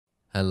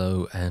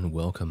Hello and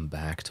welcome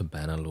back to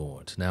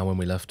Bannerlord. Now, when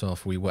we left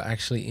off, we were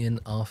actually in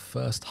our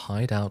first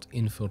hideout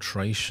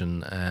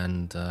infiltration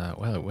and,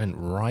 well, it went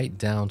right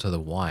down to the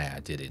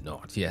wire, did it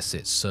not? Yes,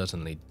 it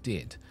certainly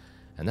did.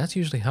 And that's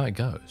usually how it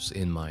goes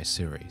in my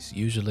series.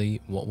 Usually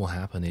what will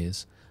happen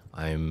is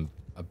I'm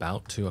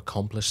about to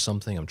accomplish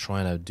something, I'm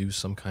trying to do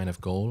some kind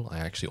of goal. I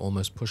actually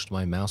almost pushed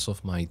my mouse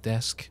off my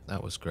desk.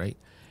 That was great.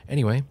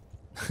 Anyway,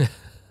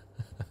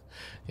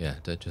 yeah,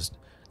 just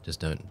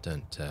don't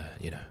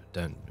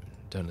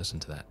listen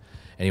to that.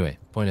 Anyway,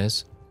 point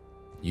is,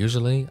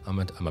 usually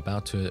I'm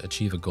about to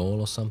achieve a goal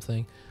or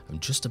something. I'm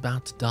just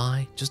about to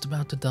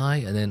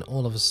die, and then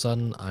all of a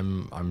sudden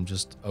I'm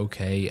just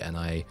okay, and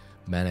I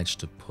manage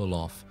to pull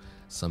off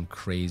some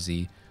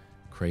crazy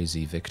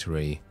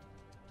victory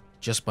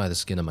just by the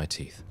skin of my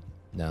teeth.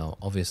 Now,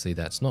 obviously,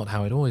 that's not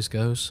how it always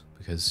goes,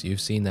 because you've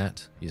seen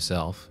that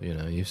yourself. You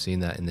know, you've seen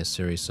that in this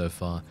series so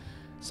far.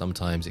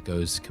 Sometimes it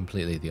goes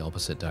completely the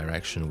opposite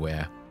direction,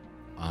 where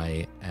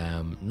I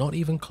am not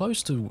even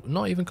close to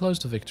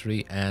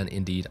victory, and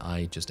indeed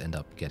I just end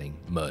up getting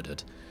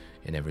murdered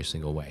in every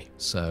single way.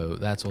 So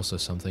that's also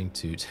something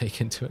to take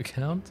into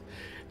account.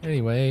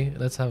 Anyway,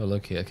 let's have a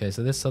look here. Okay,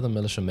 so this Southern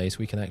Militia Mace,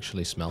 we can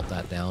actually smelt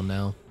that down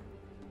now.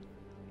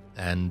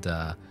 And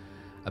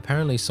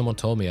apparently someone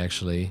told me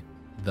actually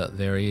that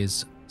there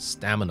is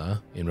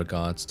stamina in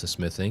regards to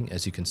smithing.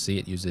 As you can see,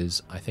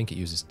 I think it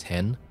uses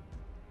 10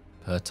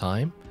 per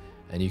time.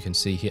 And you can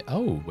see here,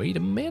 oh, wait a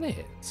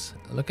minute.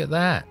 Look at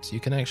that. You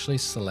can actually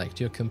select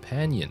your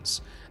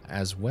companions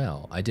as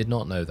well. I did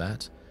not know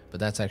that,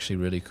 but that's actually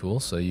really cool.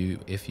 So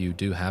if you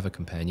do have a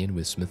companion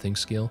with smithing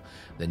skill,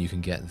 then you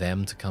can get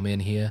them to come in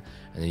here,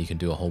 and then you can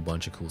do a whole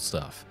bunch of cool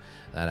stuff.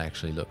 That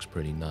actually looks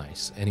pretty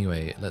nice.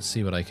 Anyway, let's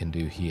see what I can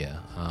do here.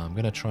 I'm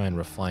going to try and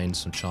refine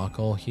some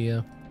charcoal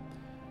here.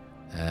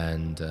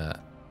 And,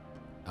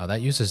 oh, that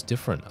uses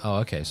different. Oh,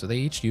 okay. So they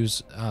each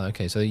use,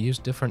 okay. So they use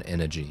different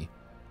energy.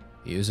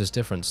 It uses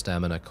different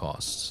stamina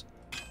costs,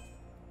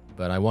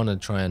 but I want to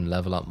try and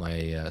level up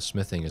my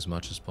smithing as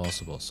much as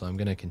possible, so I'm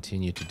going to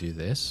continue to do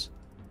this.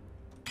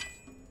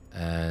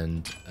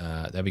 And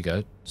there we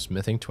go,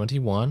 smithing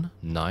 21,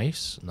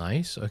 nice,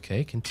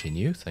 okay,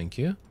 continue, thank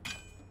you.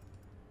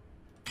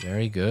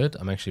 Very good.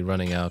 I'm actually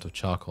running out of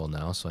charcoal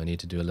now, so I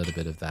need to do a little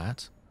bit of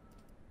that.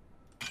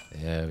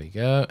 There we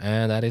go,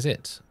 and that is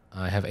it.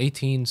 I have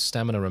 18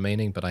 stamina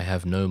remaining, but I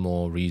have no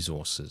more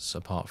resources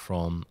apart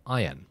from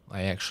iron.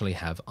 I actually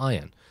have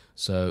iron.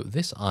 So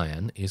this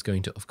iron is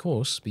going to, of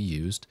course, be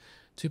used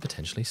to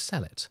potentially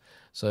sell it.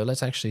 So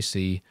let's actually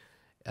see,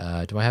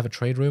 do I have a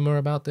trade rumor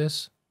about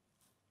this?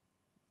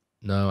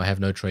 No, I have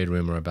no trade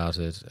rumor about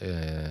it.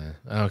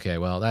 Okay,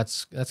 well,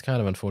 that's kind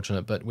of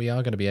unfortunate, but we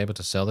are going to be able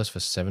to sell this for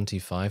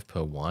 75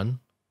 per one,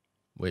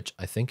 which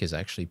I think is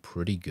actually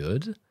pretty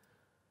good.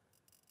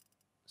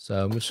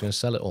 So I'm just going to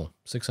sell it all.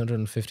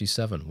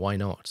 657. Why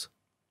not?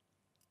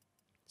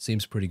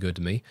 Seems pretty good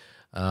to me.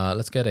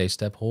 Let's get a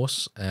step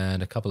horse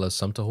and a couple of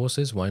sumpter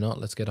horses. Why not?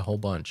 Let's get a whole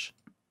bunch.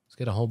 Let's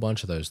get a whole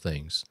bunch of those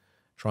things.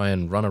 Try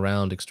and run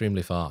around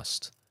extremely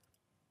fast.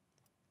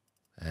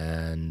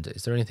 And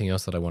is there anything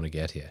else that I want to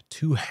get here?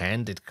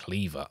 Two-handed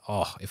cleaver.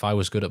 Oh, if I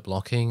was good at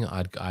blocking,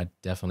 I'd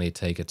definitely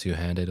take a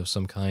two-handed of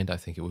some kind. I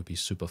think it would be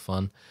super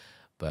fun.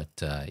 But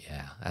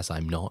yeah, as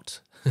I'm not,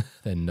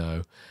 then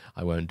no,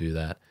 I won't do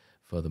that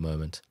for the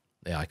moment.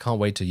 Yeah, I can't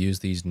wait to use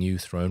these new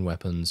thrown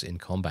weapons in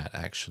combat,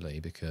 actually,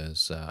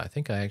 because I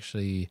think I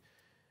actually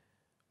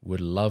would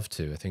love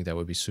to. I think that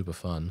would be super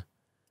fun.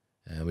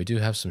 And we do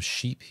have some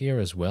sheep here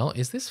as well.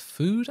 Is this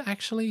food,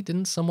 actually?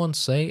 Didn't someone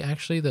say,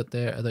 actually,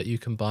 that you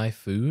can buy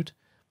food?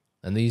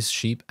 And these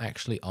sheep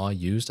actually are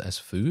used as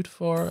food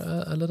for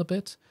a little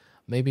bit?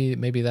 Maybe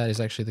that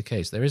is actually the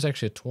case. There is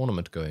actually a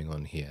tournament going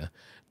on here.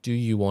 Do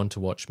you want to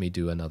watch me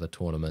do another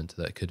tournament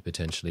that could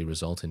potentially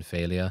result in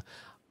failure?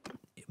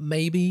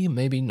 Maybe,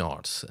 maybe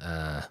not.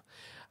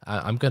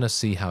 I'm going to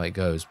see how it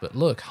goes. But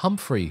look,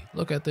 Humphrey.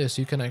 Look at this.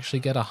 You can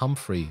actually get a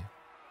Humphrey.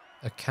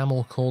 A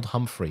camel called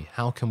Humphrey.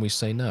 How can we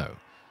say no?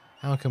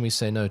 How can we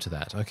say no to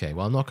that? Okay,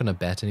 well, I'm not going to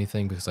bet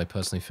anything because I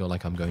personally feel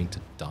like I'm going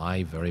to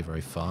die very,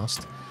 very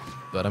fast.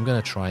 But I'm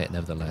going to try it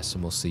nevertheless,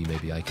 and we'll see.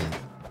 Maybe I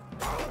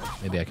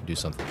can do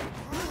something.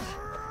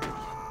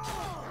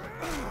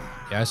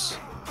 Yes.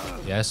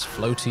 Yes,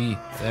 floaty.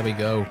 There we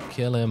go.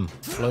 Kill him.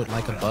 Float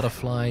like a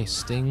butterfly.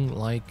 Sting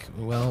like,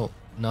 well,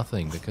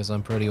 nothing, because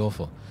I'm pretty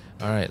awful.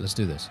 Alright, let's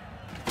do this.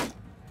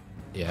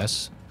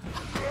 Yes.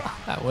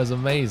 That was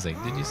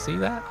amazing. Did you see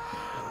that?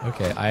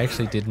 Okay, I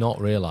actually did not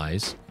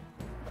realize.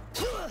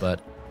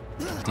 But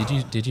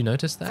did you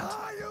notice that?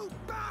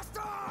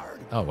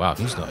 Oh wow,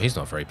 he's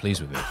not very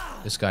pleased with me.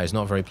 This guy is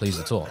not very pleased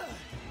at all.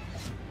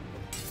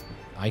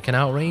 I can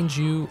outrange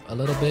you a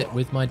little bit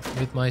with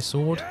my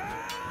sword.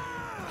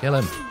 Kill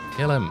him.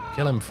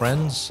 Kill him,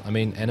 friends. I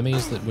mean,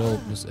 enemies that will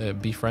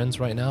be friends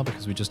right now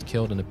because we just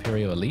killed an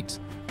Imperial Elite.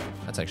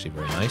 That's actually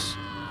very nice.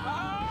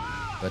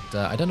 But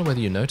I don't know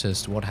whether you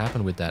noticed what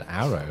happened with that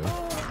arrow.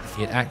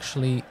 it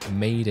actually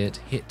made it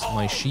hit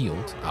my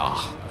shield.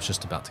 Ah, I was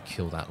just about to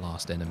kill that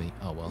last enemy.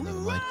 Oh, well, never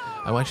mind.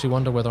 I actually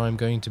wonder whether I'm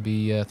going to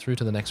be through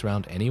to the next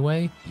round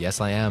anyway.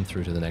 Yes, I am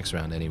through to the next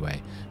round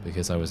anyway,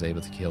 because I was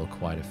able to kill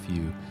quite a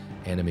few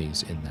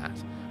enemies in that.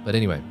 But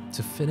anyway,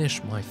 to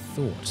finish my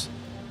thought,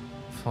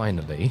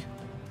 finally,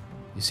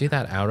 you see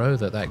that arrow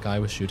that guy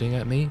was shooting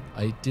at me?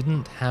 I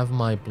didn't have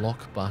my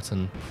block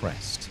button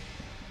pressed,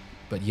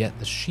 but yet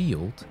the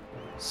shield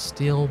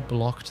still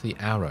blocked the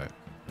arrow.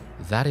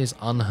 That is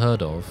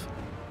unheard of,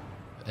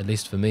 at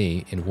least for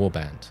me, in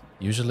Warband.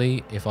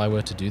 Usually, if I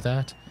were to do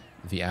that,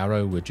 the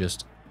arrow would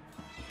just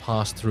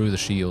pass through the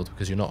shield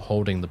because you're not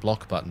holding the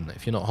block button.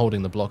 If you're not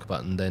holding the block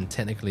button, then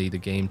technically the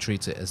game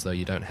treats it as though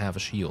you don't have a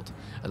shield.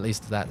 At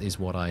least that is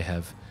what I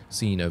have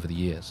seen over the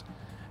years.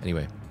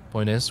 Anyway,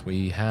 point is,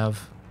 we have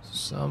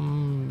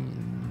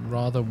some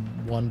rather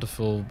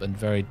wonderful and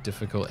very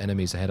difficult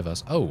enemies ahead of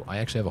us. Oh, I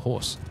actually have a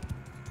horse.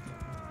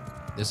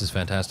 This is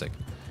fantastic.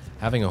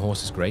 Having a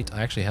horse is great.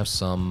 I actually have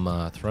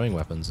some throwing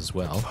weapons as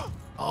well.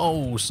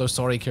 Oh, so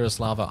sorry,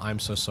 Kirislava. I'm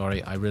so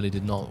sorry. I really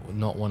did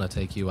not want to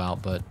take you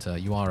out, but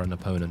you are an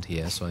opponent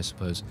here, so I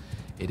suppose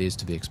it is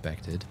to be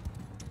expected.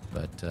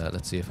 But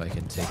let's see if I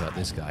can take out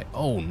this guy.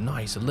 Oh,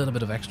 nice. A little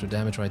bit of extra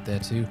damage right there,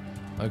 too.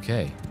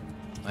 Okay.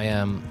 I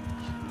am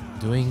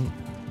doing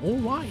all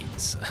right,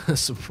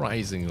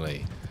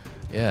 surprisingly.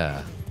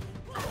 Yeah.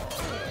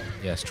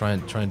 Yes, try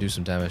and do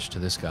some damage to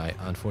this guy.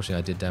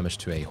 Unfortunately, I did damage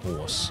to a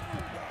horse,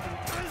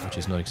 which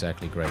is not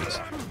exactly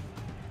great.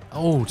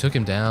 Oh, took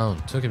him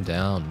down. Took him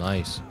down.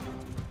 Nice.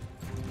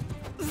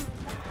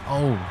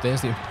 Oh,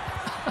 there's the...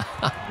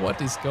 What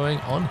is going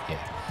on here?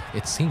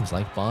 It seems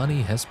like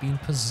Barney has been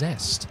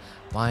possessed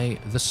by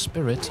the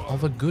spirit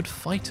of a good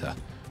fighter.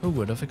 Who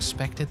would have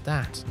expected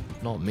that?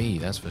 Not me,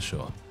 that's for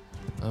sure.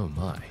 Oh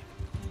my.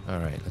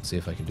 Alright, let's see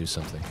if I can do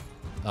something.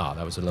 Ah,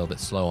 that was a little bit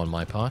slow on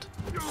my part.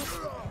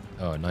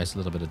 Oh, a nice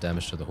little bit of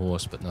damage to the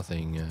horse, but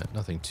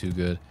nothing too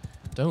good.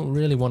 Don't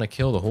really want to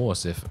kill the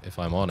horse, if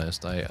I'm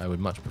honest. I would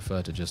much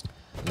prefer to just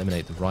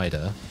eliminate the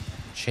rider.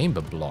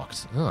 Chamber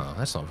blocked. Oh,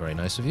 that's not very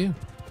nice of you.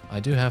 I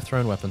do have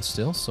thrown weapons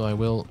still, so I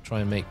will try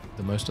and make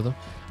the most of them.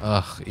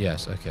 Ugh,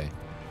 yes, okay.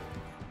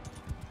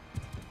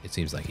 It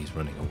seems like he's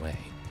running away.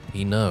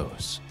 He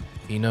knows.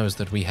 He knows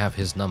that we have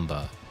his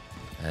number,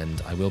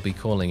 and I will be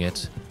calling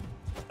it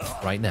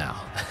right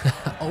now.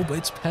 Oh, but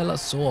it's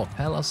Pellasaur.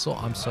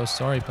 Pellasaur. I'm so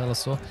sorry,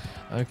 Pellasaur.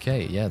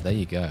 Okay, yeah, there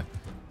you go.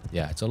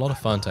 Yeah, it's a lot of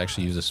fun to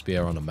actually use a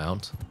spear on a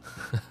mount.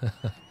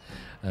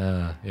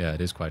 Yeah,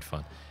 it is quite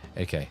fun.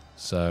 Okay,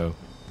 so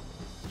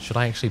should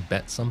I actually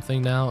bet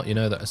something now? You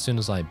know that as soon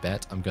as I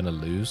bet, I'm going to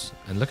lose.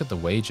 And look at the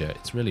wager.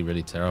 It's really,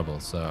 really terrible.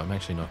 So I'm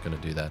actually not going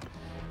to do that.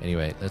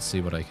 Anyway, let's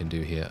see what I can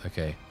do here.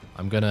 Okay,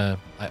 I'm going to...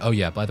 Oh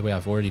yeah, by the way,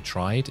 I've already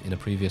tried in a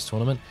previous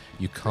tournament.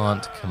 You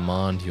can't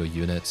command your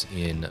units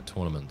in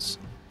tournaments.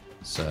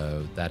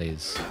 So that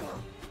is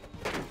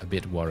a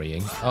bit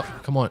worrying. Oh,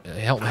 come on.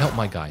 Help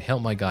my guy.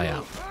 Help my guy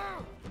out.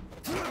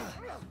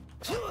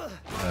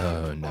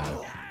 Oh,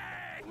 no.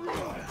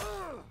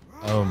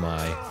 Oh,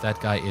 my. That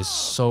guy is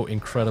so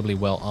incredibly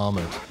well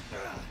armored.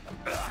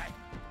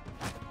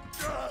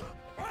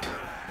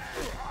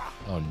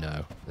 Oh,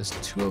 no. There's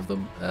two of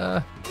them.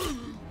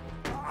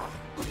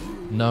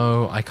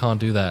 No, I can't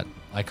do that.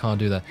 I can't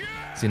do that.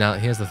 See, now,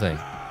 here's the thing.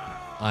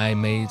 I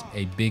made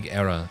a big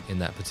error in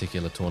that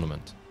particular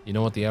tournament. You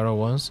know what the error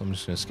was? I'm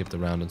just going to skip the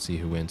round and see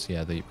who wins.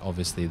 Yeah,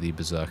 obviously the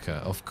Berserker,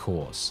 of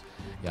course.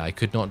 Yeah, I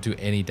could not do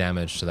any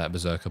damage to that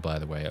Berserker, by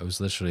the way. It was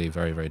literally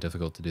very, very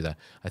difficult to do that.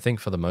 I think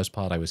for the most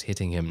part I was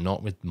hitting him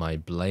not with my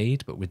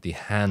blade, but with the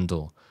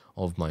handle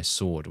of my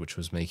sword, which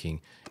was making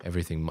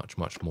everything much,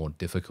 much more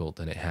difficult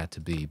than it had to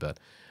be. But,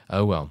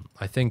 oh well.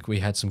 I think we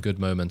had some good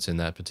moments in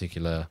that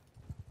particular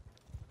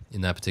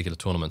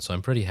tournament, so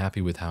I'm pretty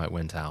happy with how it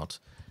went out.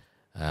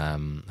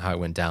 How it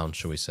went down,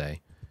 shall we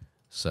say.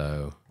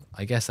 So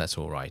I guess that's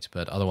all right,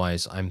 but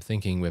otherwise I'm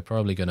thinking we're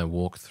probably going to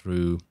walk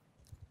through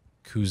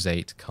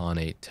Khuzait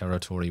Khanate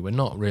territory. We're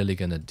not really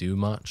going to do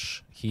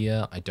much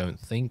here, I don't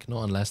think,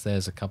 not unless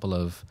there's a couple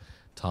of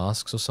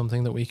tasks or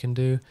something that we can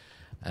do,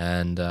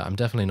 and I'm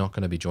definitely not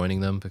going to be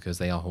joining them because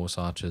they are horse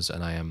archers,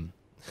 and I am,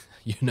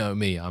 you know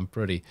me, I'm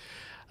pretty,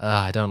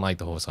 I don't like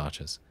the horse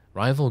archers.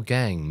 Rival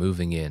gang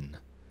moving in.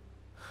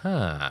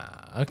 Huh,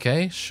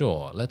 okay,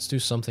 sure, let's do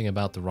something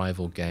about the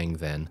rival gang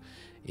then,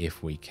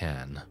 if we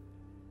can.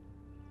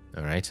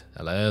 Alright,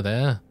 hello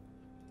there.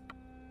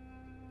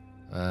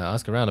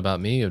 Ask around about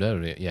me.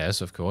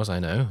 Yes, of course, I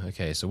know.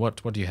 Okay, so what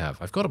do you have?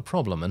 I've got a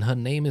problem, and her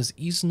name is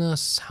Isna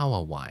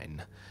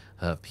Sourwine.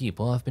 Her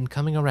people have been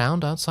coming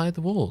around outside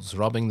the walls,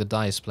 robbing the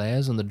dice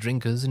players and the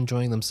drinkers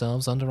enjoying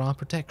themselves under our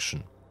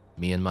protection.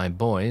 Me and my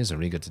boys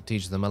are eager to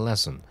teach them a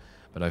lesson,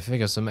 but I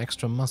figure some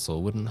extra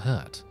muscle wouldn't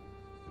hurt.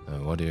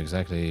 What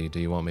exactly do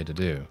you want me to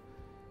do?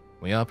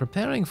 We are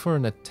preparing for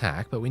an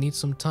attack, but we need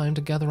some time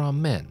to gather our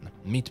men.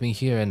 Meet me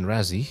here in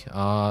Razi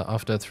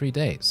after 3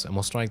 days, and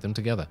we'll strike them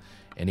together.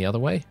 Any other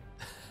way?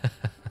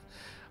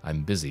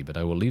 I'm busy, but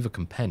I will leave a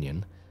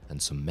companion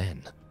and some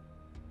men.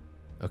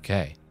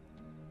 Okay.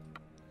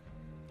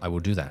 I will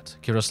do that.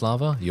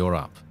 Kiroslava, you're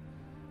up.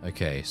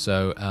 Okay,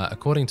 so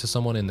according to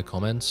someone in the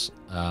comments,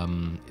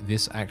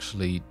 this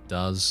actually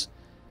does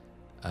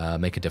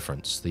make a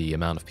difference, the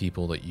amount of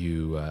people that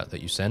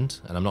you send.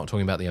 And I'm not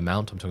talking about the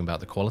amount, I'm talking about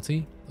the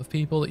quality of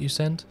people that you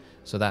send.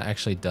 So that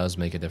actually does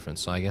make a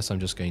difference. So I guess I'm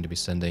just going to be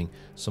sending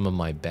some of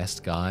my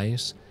best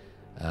guys.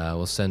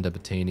 We'll send a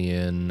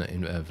Batanian,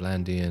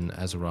 Vlandian,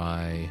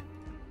 Azurai,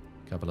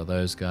 a couple of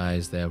those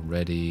guys, they're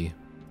ready.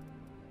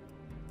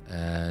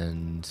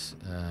 And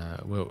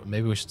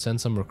maybe we should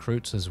send some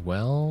recruits as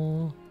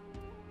well,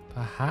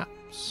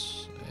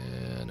 perhaps.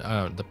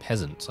 And the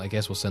peasants. I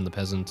guess we'll send the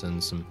peasant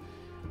and some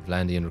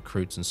Vlandian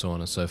recruits and so on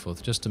and so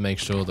forth, just to make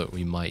sure that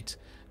we might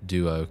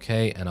do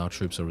okay and our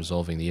troops are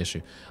resolving the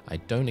issue. I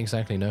don't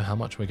exactly know how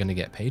much we're going to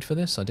get paid for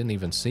this. I didn't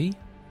even see.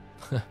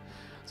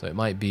 So it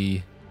might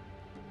be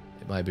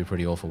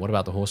pretty awful. What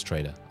about the horse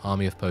trader?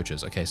 Army of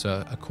poachers. Okay,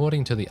 so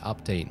according to the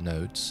update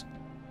notes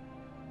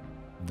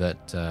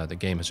that the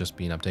game has just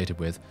been updated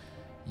with,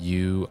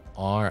 you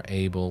are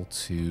able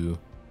to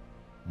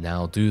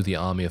now do the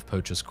Army of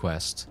Poachers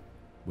quest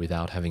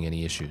without having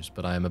any issues.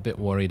 But I am a bit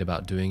worried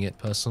about doing it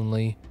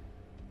personally,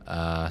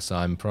 so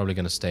I'm probably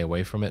going to stay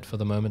away from it for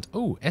the moment.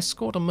 Oh,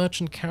 escort a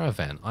merchant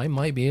caravan. I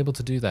might be able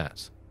to do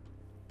that.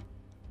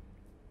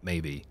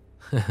 Maybe.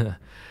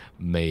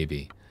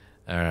 Maybe.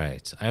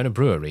 Alright, I own a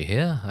brewery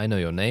here. I know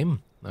your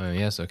name. Oh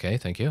yes, okay,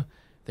 thank you.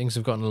 Things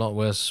have gotten a lot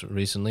worse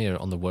recently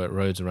on the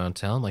roads around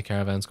town. My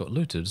caravans got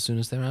looted as soon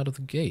as they're out of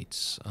the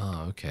gates.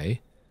 Ah,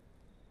 okay.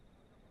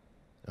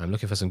 I'm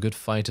looking for some good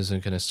fighters who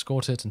can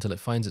escort it until it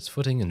finds its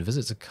footing and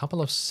visits a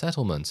couple of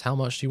settlements. How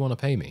much do you want to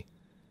pay me?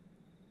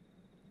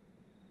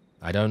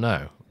 I don't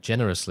know.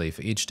 Generously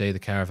for each day the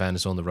caravan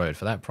is on the road.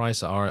 For that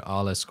price,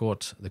 I'll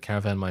escort the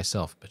caravan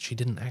myself. But she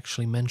didn't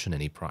actually mention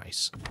any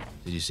price.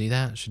 Did you see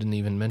that? She didn't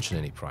even mention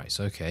any price.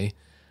 Okay.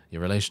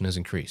 Your relation has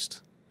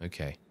increased.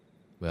 Okay.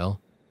 Well,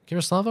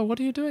 Kiroslava, what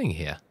are you doing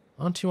here?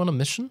 Aren't you on a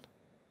mission?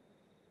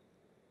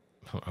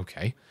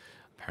 Okay.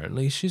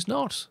 Apparently she's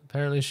not.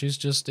 Apparently she's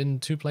just in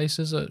two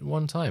places at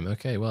one time.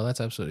 Okay, well,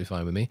 that's absolutely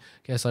fine with me.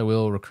 Guess I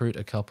will recruit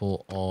a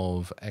couple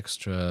of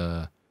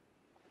extra...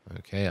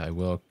 Okay, I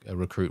will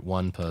recruit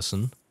one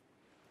person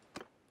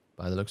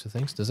by the looks of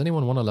things. Does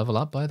anyone want to level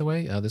up, by the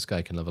way? This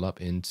guy can level up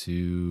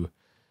into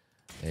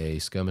a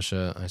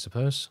skirmisher, I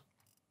suppose.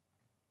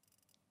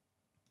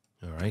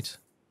 All right.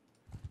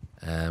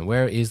 And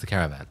where is the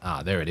caravan?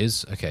 Ah, there it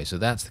is. Okay, so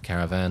that's the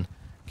caravan.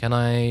 Can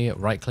I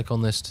right-click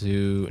on this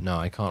to... No,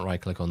 I can't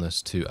right-click on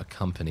this to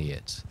accompany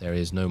it. There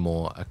is no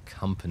more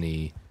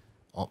accompany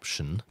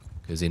option.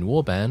 Because in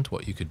Warband,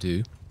 what you could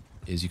do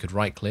is you could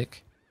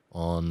right-click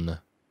on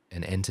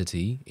an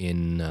entity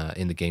in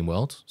the game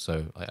world.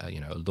 So, you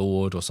know, a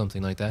lord or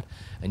something like that.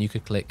 And you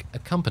could click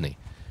accompany.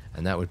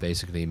 And that would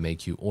basically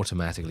make you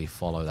automatically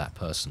follow that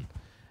person.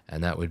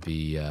 And that would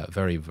be a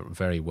very,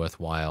 very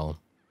worthwhile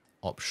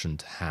option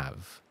to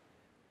have.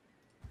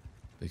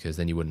 Because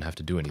then you wouldn't have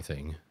to do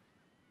anything.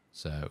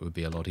 So it would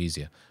be a lot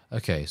easier.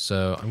 Okay,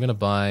 so I'm going to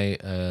buy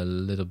a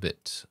little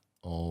bit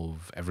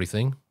of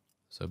everything.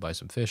 So buy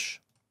some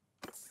fish.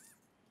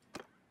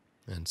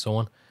 And so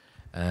on.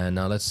 And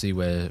now let's see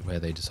where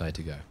they decide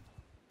to go.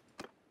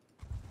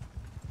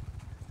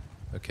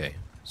 Okay,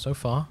 so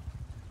far,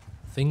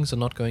 things are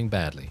not going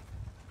badly.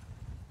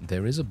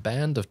 There is a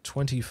band of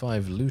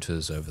 25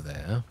 looters over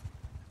there.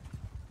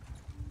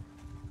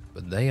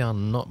 But they are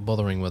not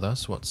bothering with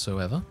us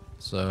whatsoever.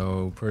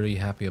 So, pretty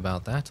happy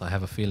about that. I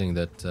have a feeling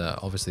that,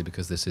 obviously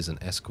because this is an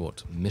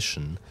escort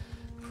mission,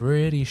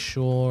 pretty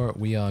sure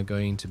we are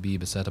going to be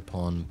beset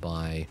upon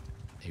by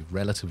a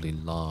relatively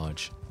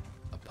large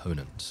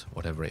opponent,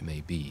 whatever it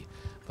may be.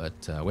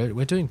 But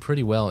we're doing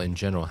pretty well in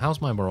general.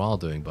 How's my morale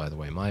doing, by the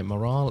way? My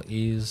morale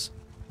is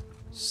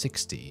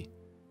 60.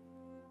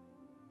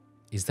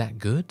 Is that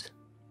good?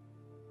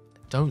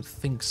 Don't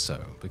think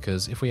so,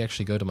 because if we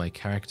actually go to my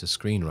character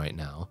screen right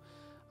now,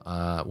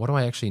 what do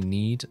I actually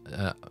need?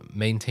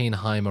 Maintain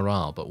high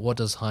morale. But what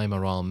does high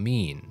morale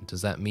mean?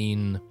 Does that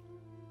mean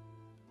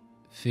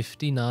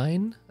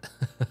 59?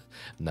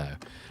 No,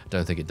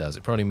 don't think it does.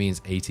 It probably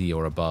means 80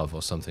 or above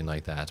or something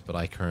like that. But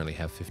I currently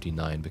have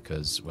 59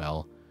 because,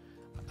 well,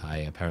 I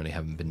apparently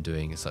haven't been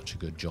doing such a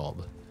good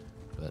job.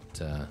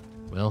 But,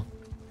 well,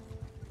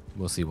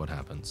 we'll see what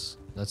happens.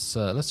 Let's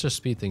just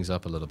speed things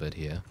up a little bit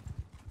here.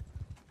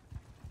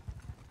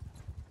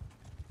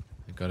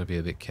 Got to be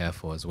a bit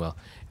careful as well.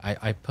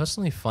 I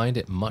personally find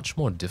it much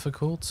more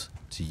difficult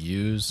to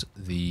use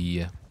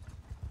the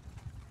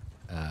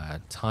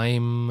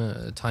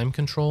time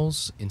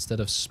controls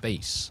instead of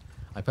space.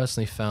 I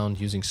personally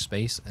found using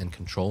space and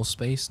control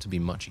space to be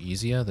much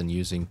easier than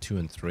using 2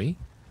 and 3,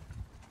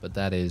 but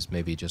that is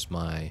maybe just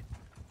my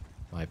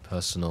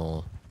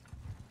personal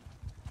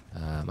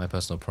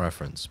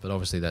preference. But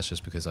obviously that's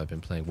just because I've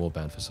been playing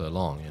Warband for so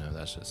long. You know,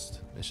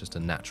 it's just a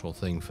natural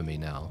thing for me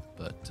now.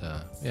 But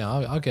yeah,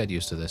 I'll get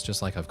used to this,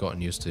 just like I've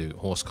gotten used to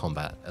horse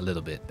combat a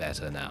little bit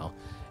better now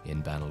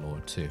in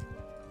Bannerlord too.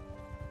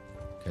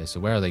 Okay, so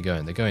where are they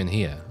going? They're going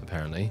here,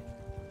 apparently.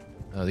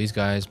 Oh, these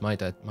guys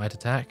might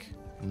attack.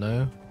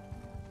 No.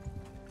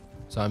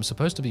 So I'm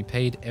supposed to be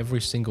paid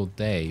every single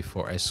day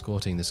for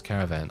escorting this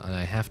caravan, and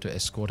I have to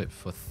escort it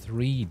for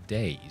 3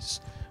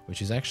 days,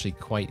 which is actually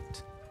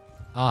quite...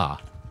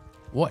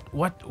 What?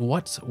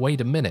 Wait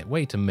a minute.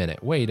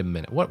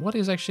 What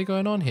is actually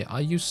going on here?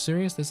 Are you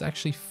serious? There's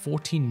actually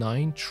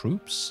 49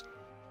 troops?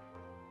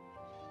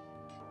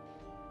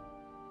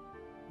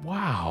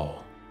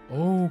 Wow.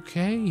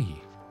 Okay.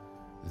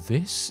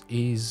 This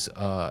is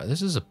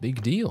a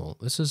big deal.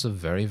 This is a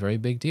very, very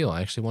big deal.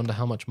 I actually wonder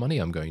how much money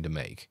I'm going to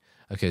make.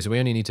 Okay, so we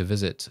only need to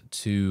visit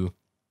 2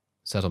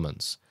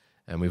 settlements,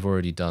 and we've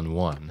already done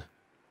 1.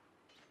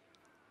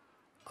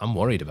 I'm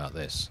worried about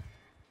this.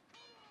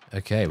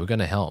 Okay, we're going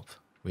to help.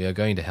 We are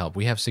going to help.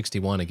 We have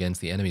 61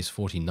 against the enemy's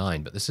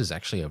 49, but this is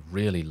actually a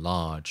really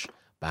large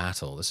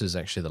battle. This is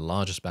actually the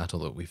largest battle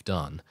that we've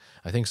done.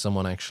 I think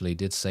someone actually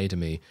did say to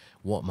me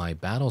what my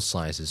battle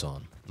size is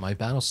on. My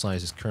battle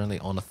size is currently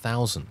on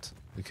 1,000,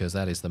 because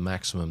that is the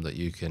maximum that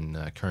you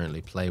can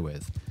currently play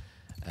with.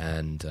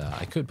 And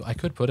I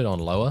could put it on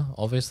lower,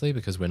 obviously,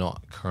 because we're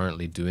not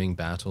currently doing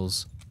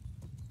battles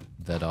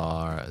that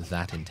are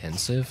that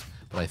intensive.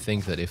 But I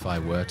think that if I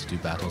were to do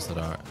battles that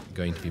are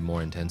going to be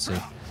more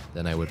intensive,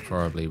 then I would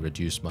probably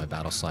reduce my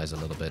battle size a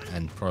little bit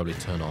and probably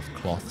turn off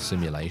cloth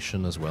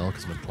simulation as well,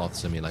 because my cloth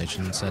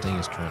simulation setting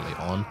is currently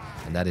on,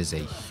 and that is a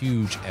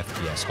huge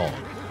FPS hog.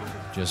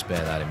 Just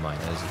bear that in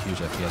mind. That is a huge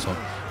FPS hog.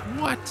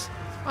 What?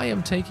 I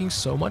am taking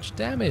so much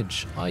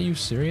damage. Are you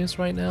serious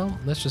right now?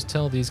 Let's just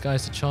tell these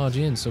guys to charge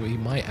in so we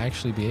might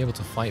actually be able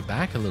to fight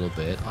back a little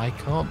bit. I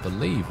can't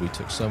believe we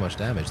took so much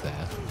damage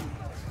there.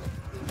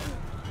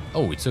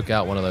 Oh, we took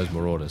out one of those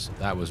marauders.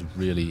 That was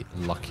really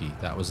lucky.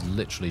 That was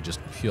literally just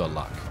pure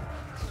luck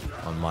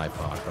on my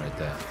part right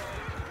there.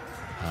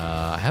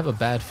 I have a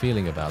bad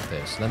feeling about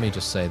this. Let me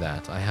just say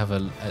that. I have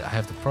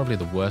probably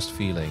the worst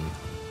feeling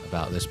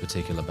about this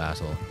particular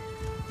battle.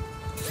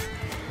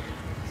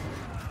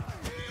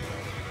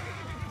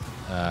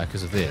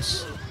 Because of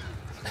this.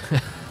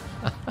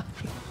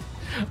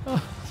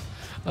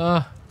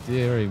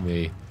 Dearie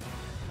me.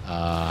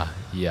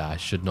 Yeah, I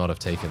should not have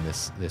taken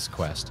this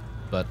quest.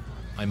 But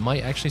I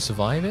might actually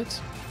survive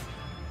it.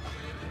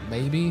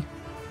 Maybe.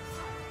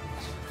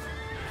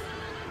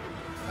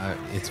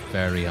 It's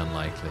very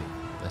unlikely.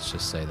 Let's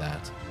just say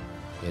that.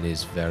 It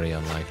is very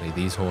unlikely.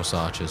 These horse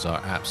archers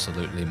are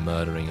absolutely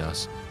murdering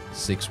us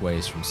 6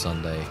 ways from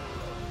Sunday.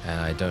 And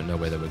I don't know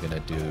whether we're going to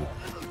do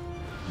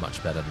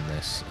much better than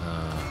this.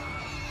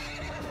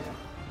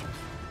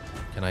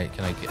 Can I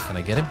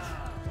get him?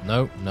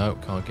 No,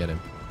 can't get him.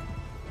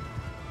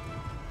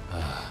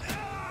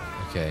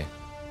 Okay.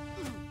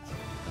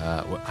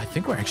 Well, I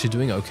think we're actually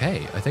doing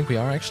okay. I think we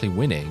are actually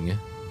winning,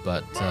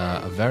 but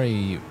a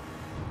very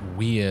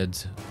weird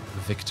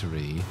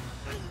victory,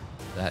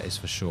 that is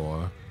for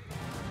sure.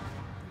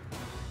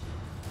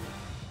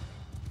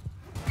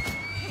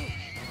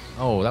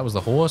 Oh, that was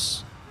the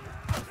horse?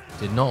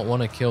 Did not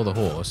want to kill the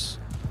horse.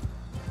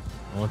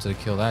 I wanted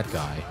to kill that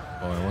guy,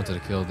 or I wanted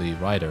to kill the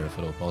rider if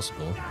at all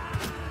possible.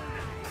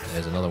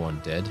 There's another one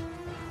dead.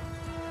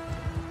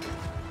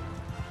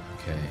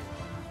 Okay.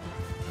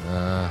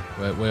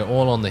 We're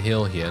all on the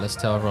hill here. Let's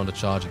tell everyone to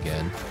charge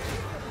again.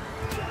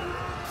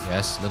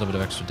 Yes, a little bit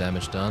of extra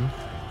damage done.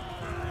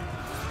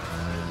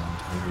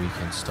 And maybe we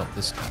can stop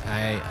this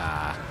guy.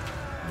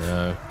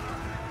 No.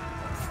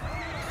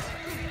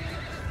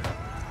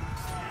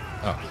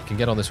 Oh, I can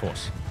get on this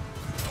horse.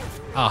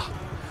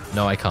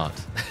 No, I can't.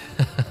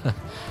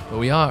 But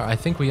we are, I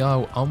think we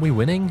are, aren't we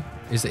winning?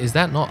 Is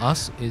that not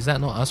us? Is that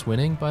not us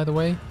winning, by the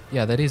way?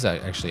 Yeah, that is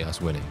actually us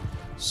winning.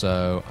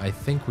 So I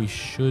think we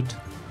should...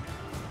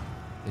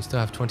 They still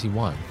have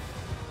 21.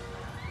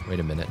 Wait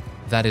a minute.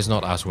 That is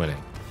not us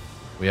winning.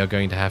 We are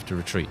going to have to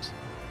retreat.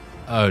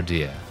 Oh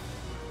dear.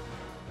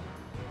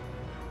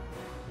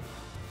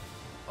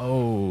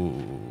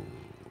 Oh.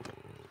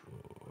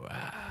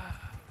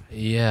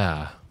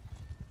 Yeah.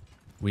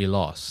 We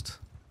lost.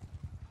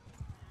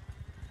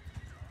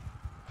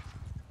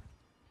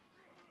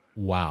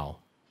 Wow.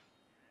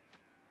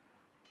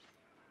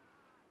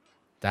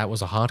 That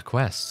was a hard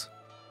quest.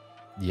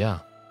 Yeah,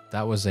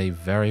 that was a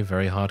very,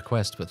 very hard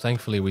quest. But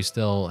thankfully, we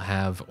still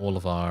have all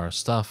of our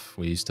stuff.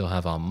 We still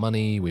have our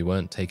money. We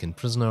weren't taken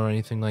prisoner or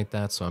anything like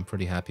that. So I'm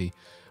pretty happy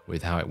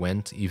with how it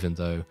went, even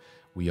though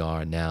we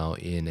are now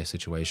in a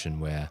situation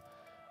where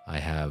I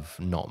have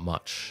not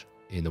much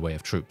in the way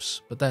of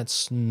troops. But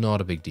that's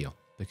not a big deal,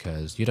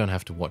 because you don't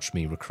have to watch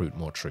me recruit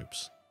more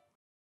troops.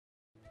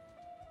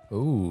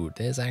 Ooh,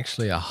 there's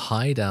actually a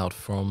hideout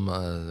from,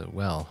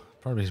 well,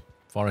 probably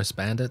forest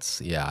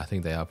bandits. Yeah, I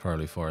think they are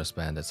probably forest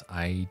bandits.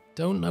 I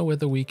don't know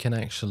whether we can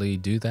actually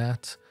do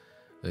that,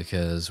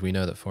 because we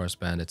know that forest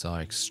bandits are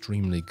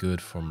extremely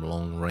good from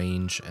long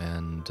range,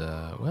 and,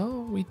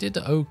 well, we did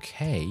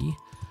okay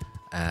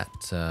at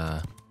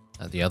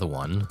the other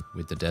one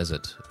with the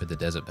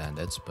desert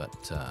bandits,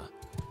 but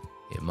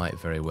it might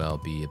very well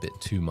be a bit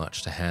too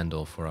much to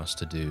handle for us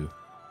to do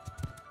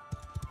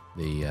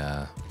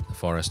the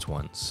forest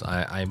ones.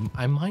 I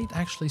might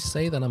actually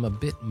say that I'm a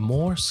bit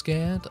more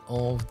scared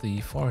of the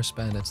forest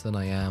bandits than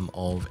I am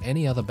of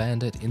any other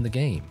bandit in the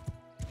game.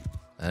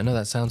 I know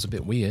that sounds a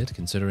bit weird,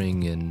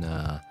 considering in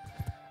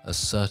a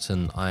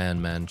certain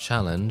Iron Man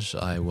challenge,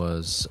 I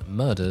was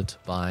murdered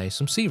by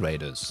some Sea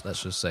Raiders.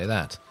 Let's just say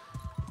that.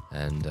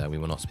 And we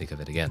will not speak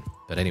of it again.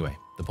 But anyway,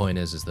 the point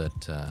is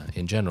that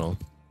in general,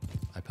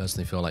 I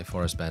personally feel like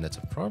Forest Bandits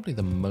are probably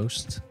the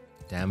most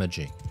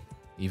damaging,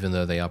 even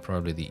though they are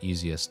probably the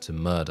easiest to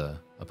murder,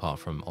 apart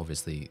from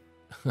obviously,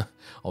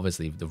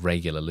 obviously the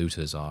regular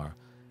looters are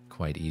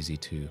quite easy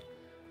to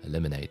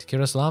eliminate.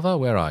 Kirislava,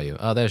 where are you?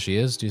 Oh, there she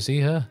is. Do you see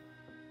her?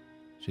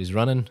 She's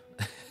running.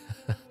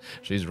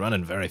 She's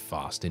running very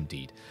fast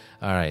indeed.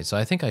 All right, so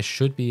I think I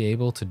should be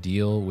able to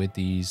deal with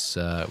these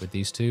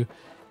two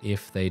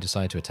if they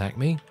decide to attack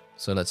me.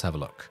 So let's have a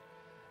look.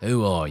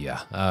 Who are you?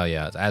 Oh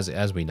yeah,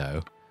 as we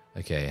know.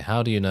 Okay,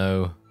 how do you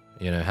know?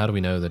 How do we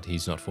know that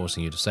he's not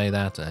forcing you to say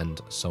that, and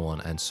so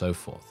on and so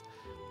forth?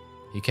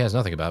 He cares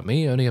nothing about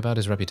me, only about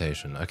his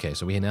reputation. Okay,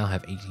 so we now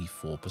have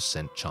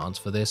 84% chance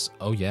for this.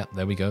 Oh yeah,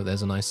 there we go.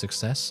 There's a nice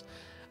success.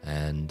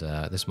 And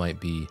this might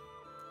be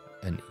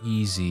an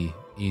easy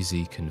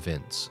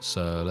convince.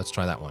 So let's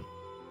try that one.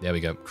 There we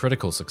go.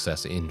 Critical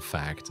success, in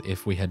fact.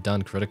 If we had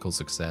done critical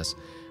success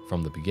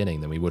from the beginning,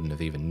 then we wouldn't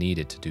have even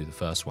needed to do the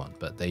first one.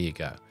 But there you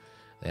go.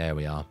 There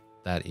we are.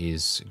 That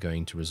is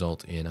going to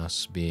result in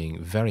us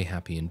being very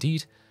happy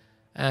indeed.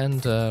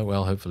 And,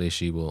 well, hopefully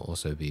she will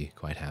also be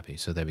quite happy.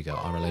 So there we go.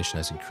 Our relation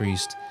has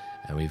increased,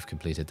 and we've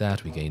completed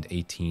that. We gained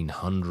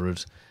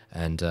 1,800.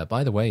 And,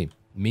 by the way,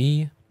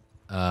 me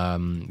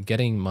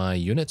getting my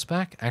units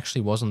back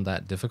actually wasn't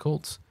that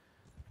difficult.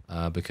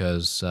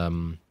 Because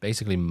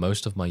basically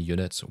most of my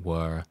units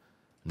were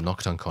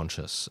knocked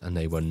unconscious, and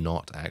they were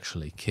not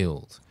actually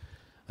killed.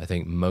 I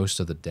think most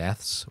of the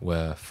deaths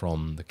were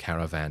from the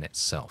caravan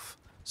itself.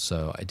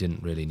 So I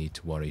didn't really need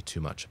to worry too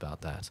much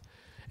about that.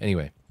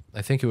 Anyway,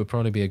 I think it would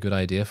probably be a good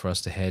idea for us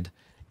to head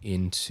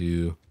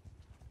into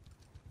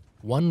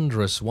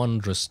wondrous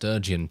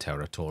Sturgeon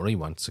territory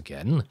once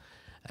again,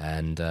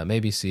 and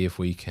maybe see if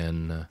we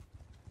can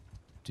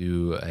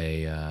do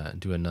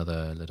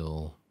another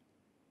little,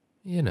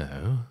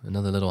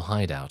 another little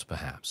hideout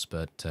perhaps.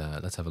 But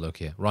let's have a look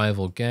here.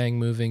 Rival gang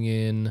moving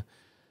in.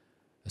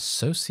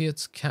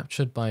 Associates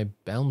captured by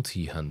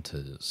bounty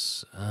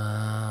hunters.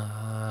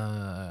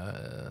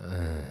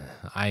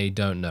 I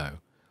don't know.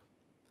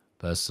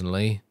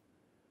 Personally,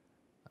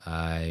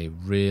 I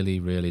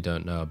really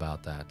don't know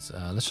about that.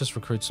 Let's just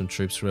recruit some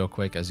troops real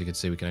quick. As you can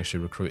see, we can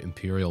actually recruit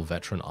Imperial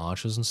veteran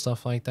archers and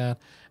stuff like that.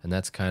 And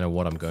that's kind of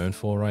what I'm going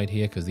for right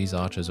here, because these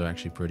archers are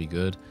actually pretty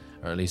good.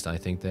 Or at least I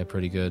think they're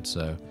pretty good,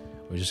 so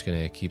we're just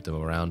going to keep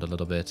them around a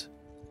little bit.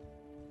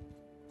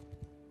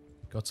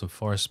 Got some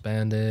forest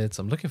bandits.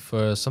 I'm looking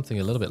for something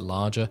a little bit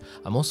larger.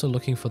 I'm also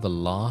looking for the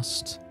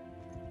last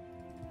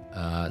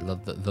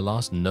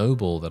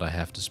noble that I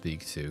have to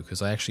speak to,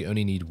 because I actually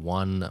only need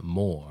one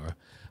more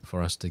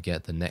for us to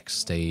get the next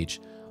stage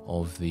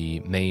of the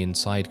main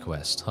side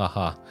quest.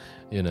 Haha,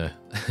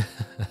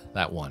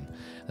 that one.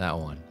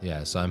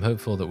 Yeah, so I'm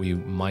hopeful that we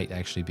might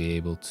actually be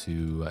able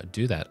to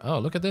do that. Oh,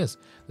 look at this.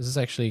 This is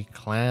actually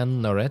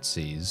Clan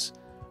Noretzi's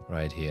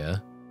right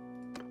here.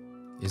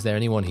 Is there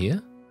anyone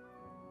here?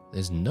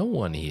 There's no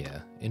one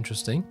here.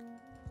 Interesting.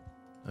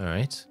 All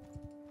right.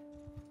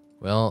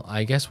 Well,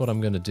 I guess what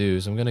I'm going to do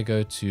is I'm going to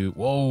go to...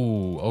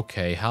 Whoa,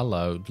 okay,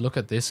 hello. Look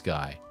at this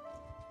guy.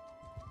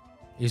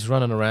 He's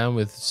running around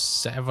with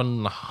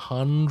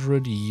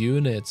 700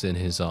 units in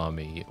his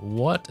army.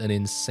 What an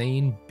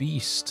insane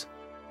beast.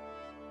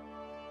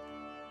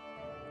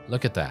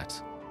 Look at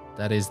that.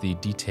 That is the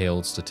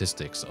detailed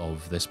statistics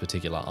of this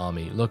particular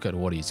army. Look at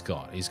what he's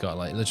got. He's got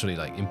literally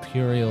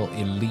Imperial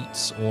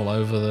elites all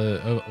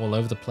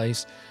over the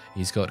place.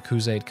 He's got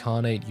Crusade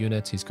Khanate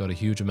units. He's got a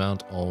huge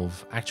amount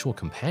of actual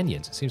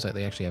companions. It seems like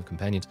they actually have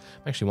companions.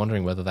 I'm actually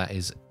wondering whether that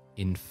is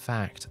in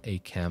fact a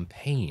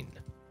campaign.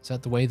 Is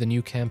that the way the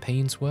new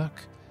campaigns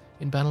work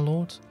in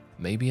Bannerlord?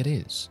 Maybe it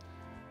is.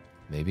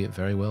 Maybe it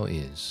very well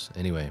is.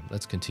 Anyway,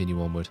 let's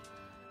continue onward.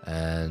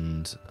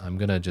 And I'm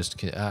going to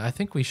just... I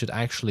think we should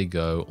actually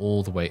go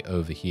all the way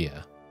over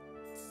here.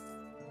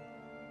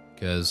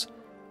 Because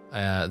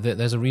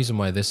there's a reason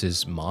why this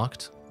is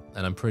marked.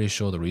 And I'm pretty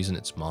sure the reason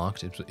it's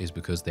marked is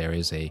because there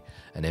is an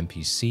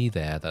NPC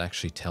there that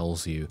actually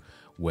tells you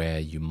where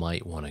you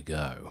might want to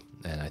go.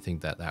 And I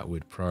think that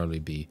would probably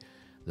be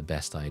the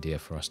best idea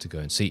for us to go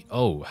and see.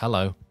 Oh,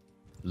 hello.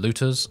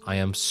 Looters, I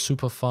am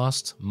super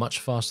fast,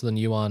 much faster than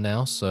you are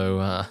now,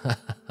 so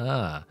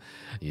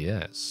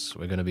yes,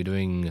 we're going to be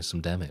doing some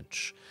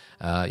damage.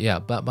 Yeah,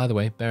 but by the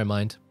way, bear in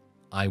mind,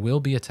 I will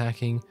be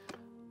attacking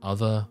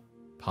other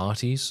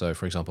parties, so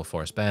for example,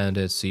 Forest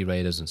Bandits, Sea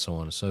Raiders, and so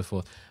on and so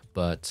forth,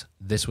 but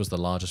this was the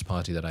largest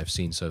party that I've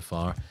seen so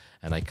far,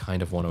 and I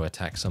kind of want to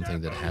attack something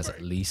that has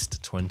at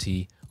least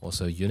 20 or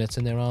so units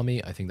in their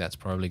army. I think that's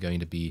probably going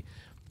to be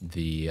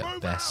the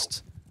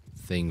best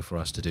thing for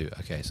us to do.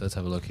 Okay, so let's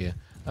have a look here.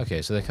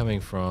 Okay, so they're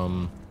coming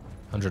from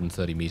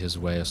 130 meters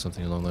away or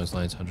something along those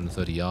lines,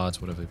 130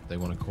 yards, whatever they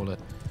want to call it.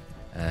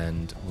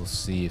 And we'll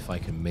see if I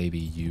can maybe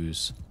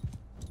use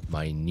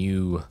my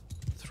new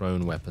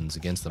thrown weapons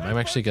against them. I'm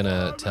actually going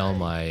to tell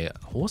my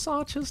horse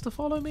archers to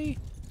follow me.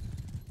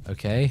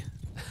 Okay.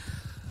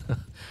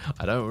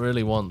 I don't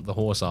really want the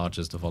horse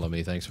archers to follow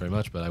me, thanks very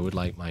much, but I would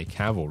like my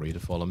cavalry to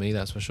follow me,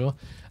 that's for sure.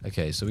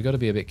 Okay, so we got to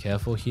be a bit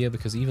careful here,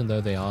 because even though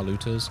they are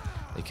looters,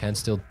 they can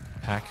still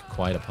pack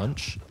quite a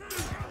punch.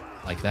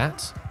 Like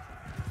that.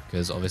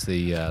 Because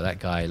obviously that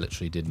guy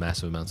literally did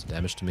massive amounts of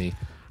damage to me,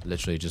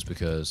 literally just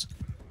because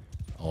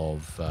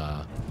of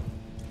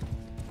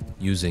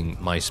using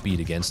my speed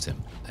against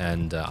him.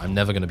 And I'm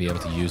never going to be able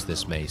to use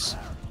this mace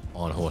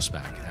on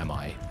horseback, am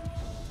I?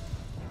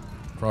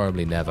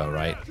 Probably never,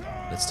 right?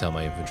 Let's tell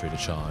my infantry to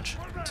charge.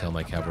 Tell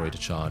my cavalry to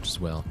charge as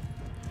well.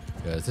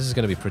 Because this is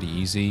going to be pretty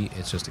easy.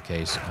 It's just a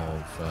case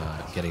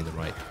of getting the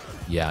right...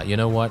 Yeah, you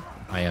know what?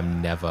 I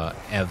am never,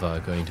 ever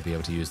going to be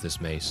able to use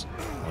this mace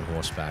on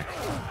horseback.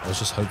 I was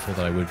just hopeful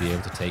that I would be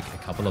able to take a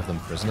couple of them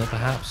prisoner,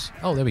 perhaps.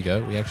 Oh, there we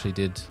go. We actually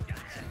did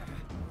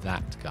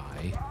that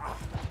guy.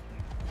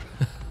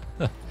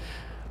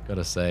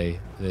 Gotta say,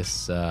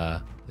 this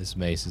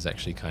mace is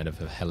actually kind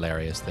of a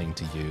hilarious thing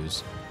to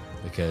use.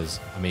 Because,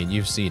 I mean,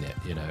 you've seen it,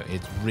 you know,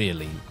 it's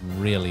really,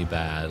 really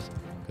bad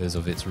because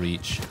of its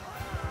reach.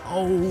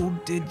 Oh,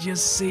 did you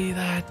see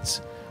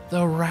that? The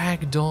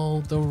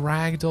ragdoll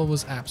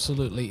was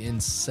absolutely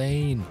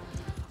insane.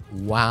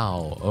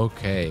 Wow,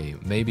 okay,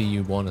 maybe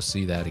you want to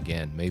see that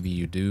again. Maybe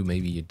you do,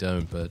 maybe you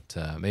don't, but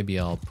maybe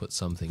I'll put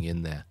something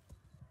in there.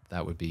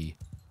 That would be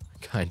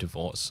kind of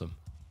awesome.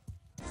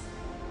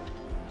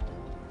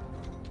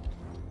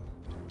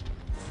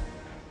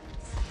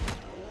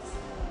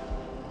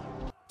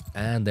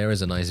 And there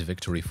is a nice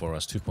victory for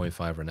us.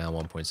 2.5 renown,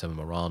 1.7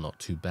 morale, not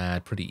too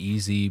bad. Pretty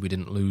easy. We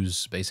didn't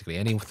lose basically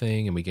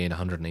anything, and we gained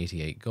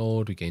 188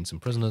 gold. We gained some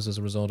prisoners as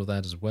a result of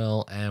that as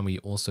well, and we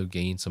also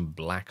gained some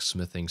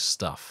blacksmithing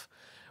stuff,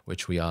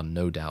 which we are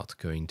no doubt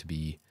going to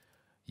be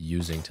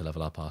using to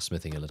level up our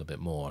smithing a little bit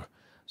more.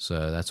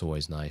 So that's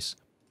always nice.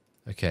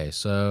 Okay,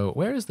 so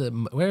where is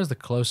the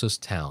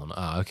closest town?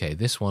 Ah, okay,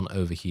 this one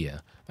over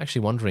here. I'm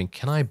actually wondering,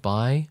 can I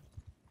buy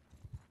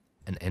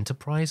an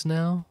enterprise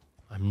now?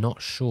 I'm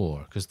not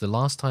sure, because the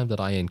last time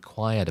that I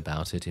inquired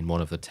about it in one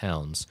of the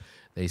towns,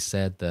 they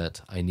said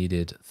that I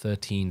needed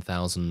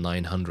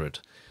 13,900.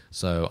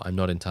 So I'm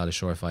not entirely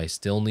sure if I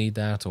still need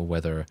that or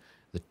whether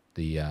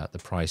the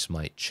price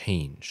might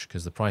change,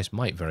 because the price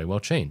might very well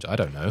change. I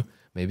don't know.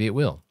 Maybe it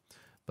will.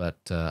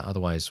 But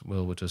otherwise,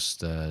 we'll just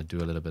do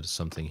a little bit of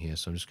something here.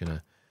 So I'm just going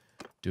to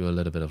do a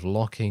little bit of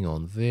locking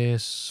on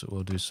this.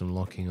 We'll do some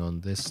locking on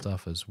this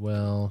stuff as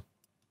well.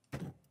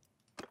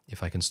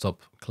 If I can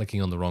stop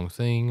clicking on the wrong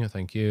thing,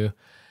 thank you.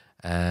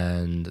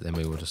 And then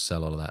we will just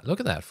sell all of that.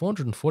 Look at that,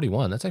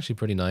 441. That's actually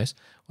pretty nice.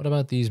 What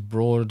about these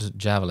broad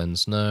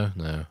javelins? No.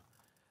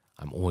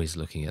 I'm always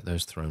looking at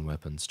those thrown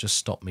weapons. Just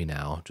stop me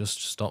now.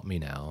 Just stop me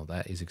now.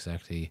 That is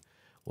exactly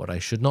what I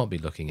should not be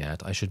looking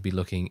at. I should be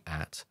looking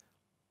at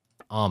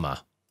armor.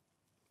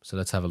 So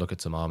let's have a look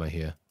at some armor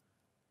here.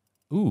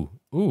 Oh,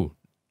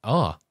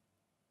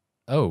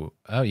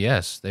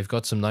 yes. They've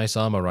got some nice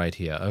armor right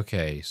here.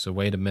 Okay, so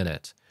wait a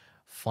minute.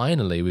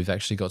 Finally, we've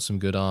actually got some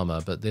good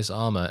armor, but this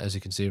armor, as you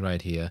can see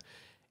right here,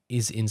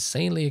 is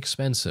insanely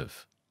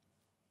expensive.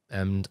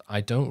 And I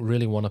don't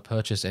really want to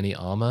purchase any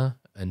armor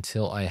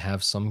until I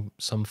have some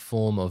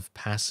form of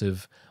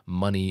passive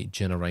money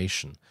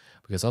generation.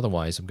 Because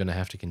otherwise, I'm going to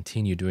have to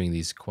continue doing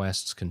these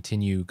quests,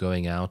 continue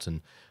going out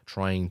and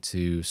trying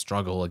to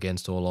struggle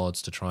against all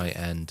odds to try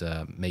and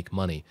make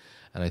money.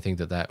 And I think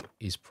that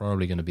is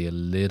probably going to be a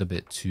little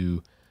bit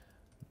too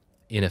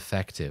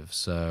ineffective.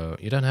 So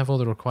you don't have all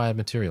the required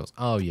materials.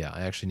 Oh yeah,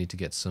 I actually need to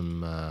get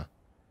some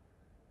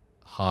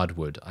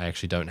hardwood. I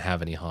actually don't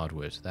have any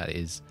hardwood. That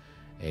is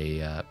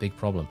a big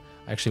problem.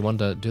 I actually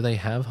wonder, do they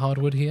have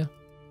hardwood here?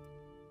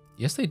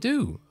 Yes, they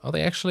do. Oh,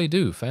 they actually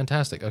do.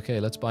 Fantastic.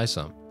 Okay, let's buy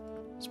some.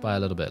 Let's buy a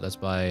little bit. Let's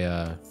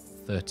buy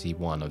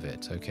 31 of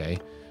it. Okay.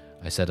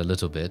 I said a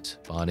little bit.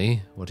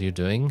 Barney, what are you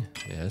doing?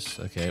 Yes.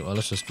 Okay, well,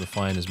 let's just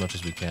refine as much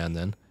as we can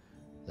then.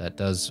 That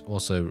does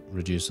also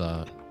reduce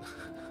our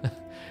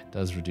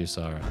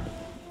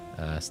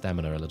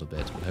stamina a little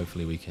bit, but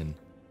hopefully we can...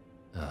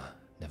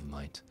 never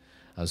mind.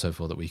 I was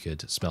hopeful that we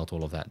could smelt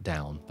all of that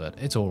down, but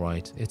it's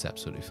alright. It's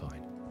absolutely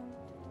fine.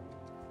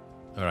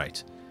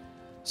 Alright.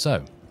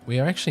 So, we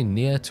are actually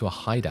near to a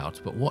hideout,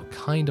 but what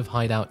kind of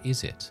hideout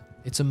is it?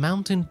 It's a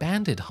mountain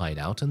bandit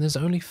hideout, and there's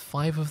only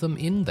 5 of them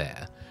in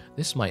there.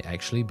 This might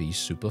actually be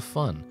super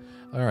fun.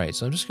 Alright,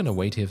 so I'm just going to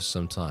wait here for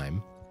some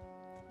time.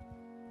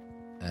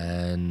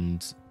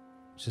 And...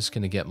 just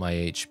going to get my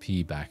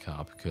HP back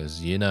up,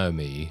 because you know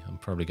me, I'm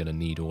probably going to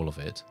need all of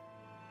it.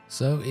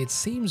 So it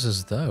seems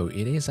as though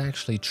it is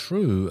actually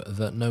true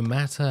that no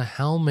matter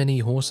how many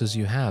horses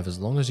you have, as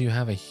long as you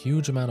have a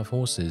huge amount of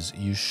horses,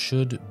 you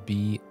should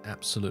be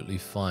absolutely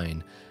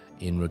fine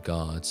in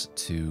regards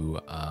to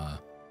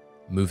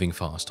moving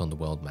fast on the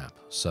world map.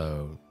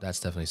 So that's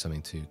definitely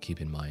something to keep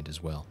in mind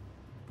as well.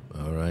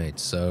 Alright,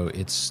 so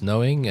it's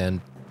snowing and...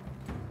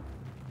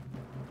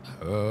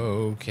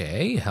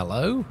 okay,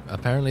 hello.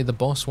 Apparently the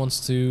boss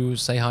wants to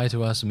say hi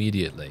to us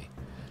immediately.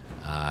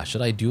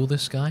 Should I duel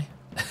this guy?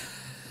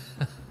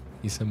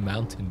 He's a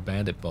mountain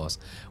bandit boss.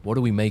 What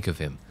do we make of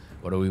him?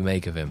 What do we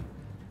make of him?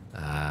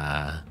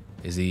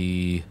 Is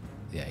he...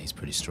 Yeah, he's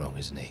pretty strong,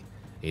 isn't he?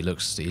 He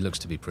looks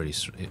to be pretty...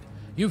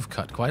 You've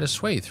cut quite a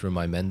swathe through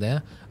my men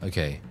there.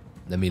 Okay,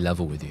 let me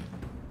level with you.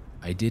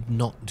 I did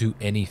not do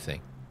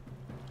anything.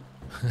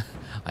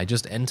 I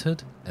just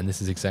entered, and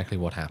this is exactly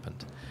what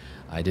happened.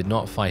 I did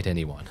not fight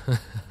anyone.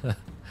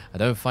 I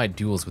don't fight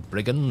duels with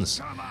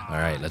brigands.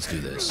 Alright, let's do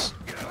this.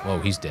 Whoa,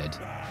 he's dead.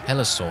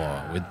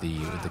 Helisaur with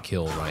the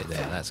kill right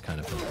there. That's kind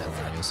of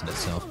hilarious in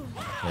itself.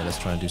 Yeah, let's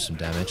try and do some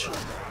damage.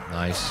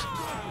 Nice.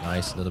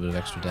 Nice. A little bit of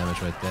extra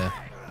damage right there.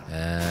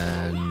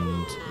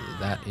 And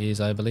that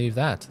is, I believe,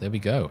 that. There we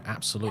go.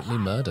 Absolutely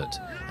murdered.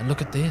 And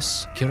look at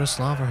this.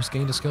 Kirislava has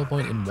gained a skill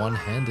point in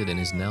one-handed and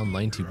is now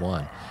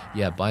 91.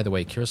 Yeah, by the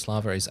way,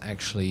 Kirislava is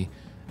actually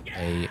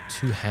a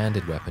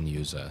two-handed weapon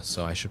user,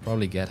 so I should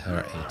probably get her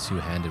a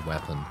two-handed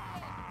weapon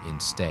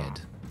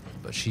instead.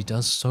 But she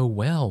does so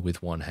well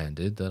with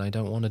one-handed that I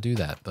don't want to do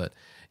that. But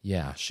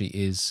yeah, she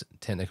is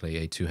technically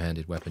a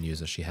two-handed weapon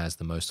user. She has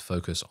the most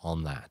focus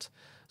on that.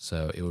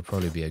 So it would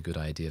probably be a good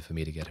idea for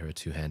me to get her a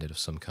two-handed of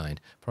some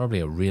kind. Probably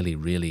a really,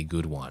 really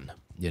good one.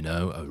 You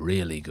know, a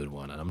really good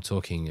one. And I'm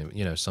talking,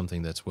 you know,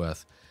 something that's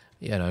worth,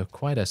 you know,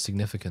 quite a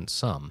significant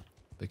sum.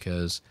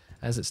 Because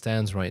as it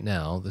stands right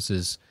now,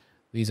 these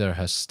are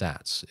her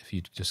stats. If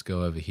you just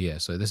go over here.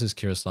 So this is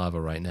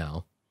Kirislava right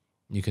now.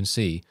 You can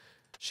see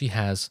she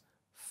has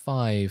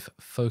 5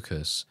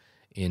 focus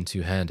in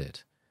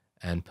two-handed.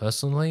 And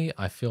personally,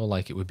 I feel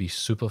like it would be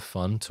super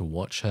fun to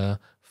watch her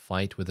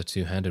fight with a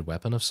two-handed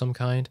weapon of some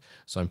kind.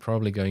 So I'm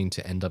probably going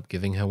to end up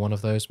giving her one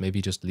of those. Maybe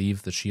just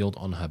leave the shield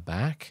on her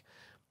back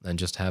and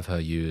just have her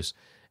use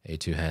a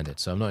two-handed.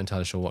 So I'm not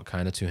entirely sure what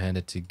kind of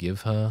two-handed to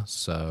give her.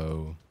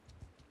 So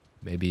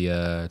maybe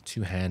a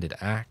two-handed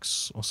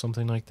axe or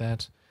something like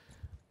that.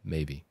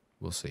 Maybe.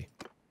 We'll see.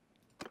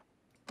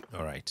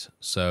 All right.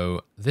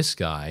 So this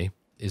guy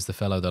is the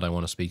fellow that I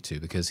want to speak to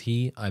because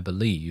he, I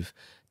believe,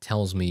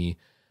 tells me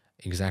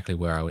exactly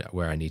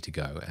where I need to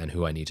go and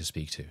who I need to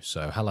speak to.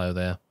 So hello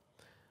there.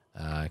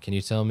 Can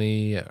you tell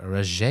me?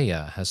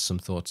 Rajaya has some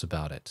thoughts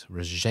about it.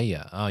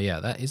 Rajaya. Oh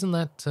yeah, isn't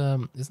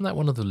that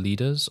one of the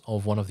leaders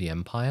of one of the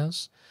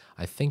empires?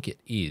 I think it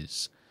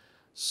is.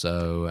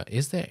 So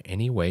is there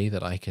any way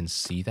that I can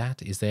see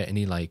that? Is there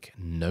any like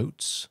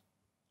notes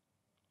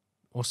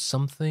or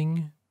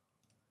something?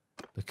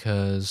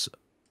 Because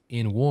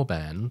in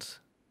Warband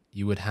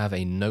you would have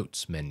a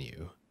notes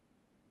menu,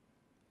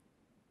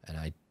 and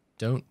I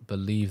don't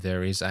believe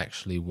there is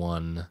actually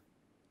one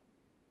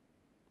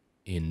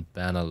in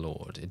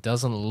Bannerlord. It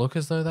doesn't look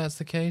as though that's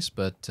the case,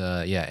 but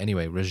yeah,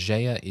 anyway,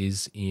 Rajaya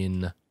is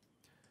in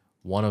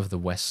one of the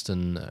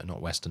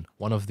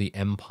one of the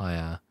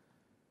Empire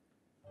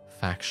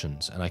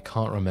factions, and I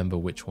can't remember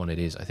which one it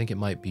is. I think it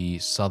might be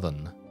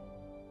Southern.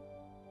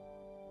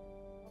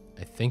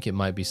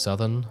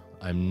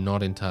 I'm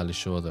not entirely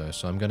sure though,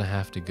 so I'm going to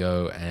have to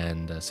go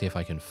and see if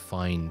I can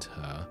find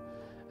her.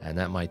 And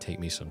that might take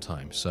me some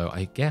time. So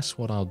I guess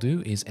what I'll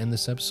do is end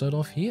this episode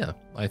off here.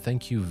 I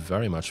thank you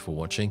very much for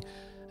watching,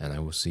 and I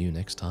will see you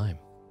next time.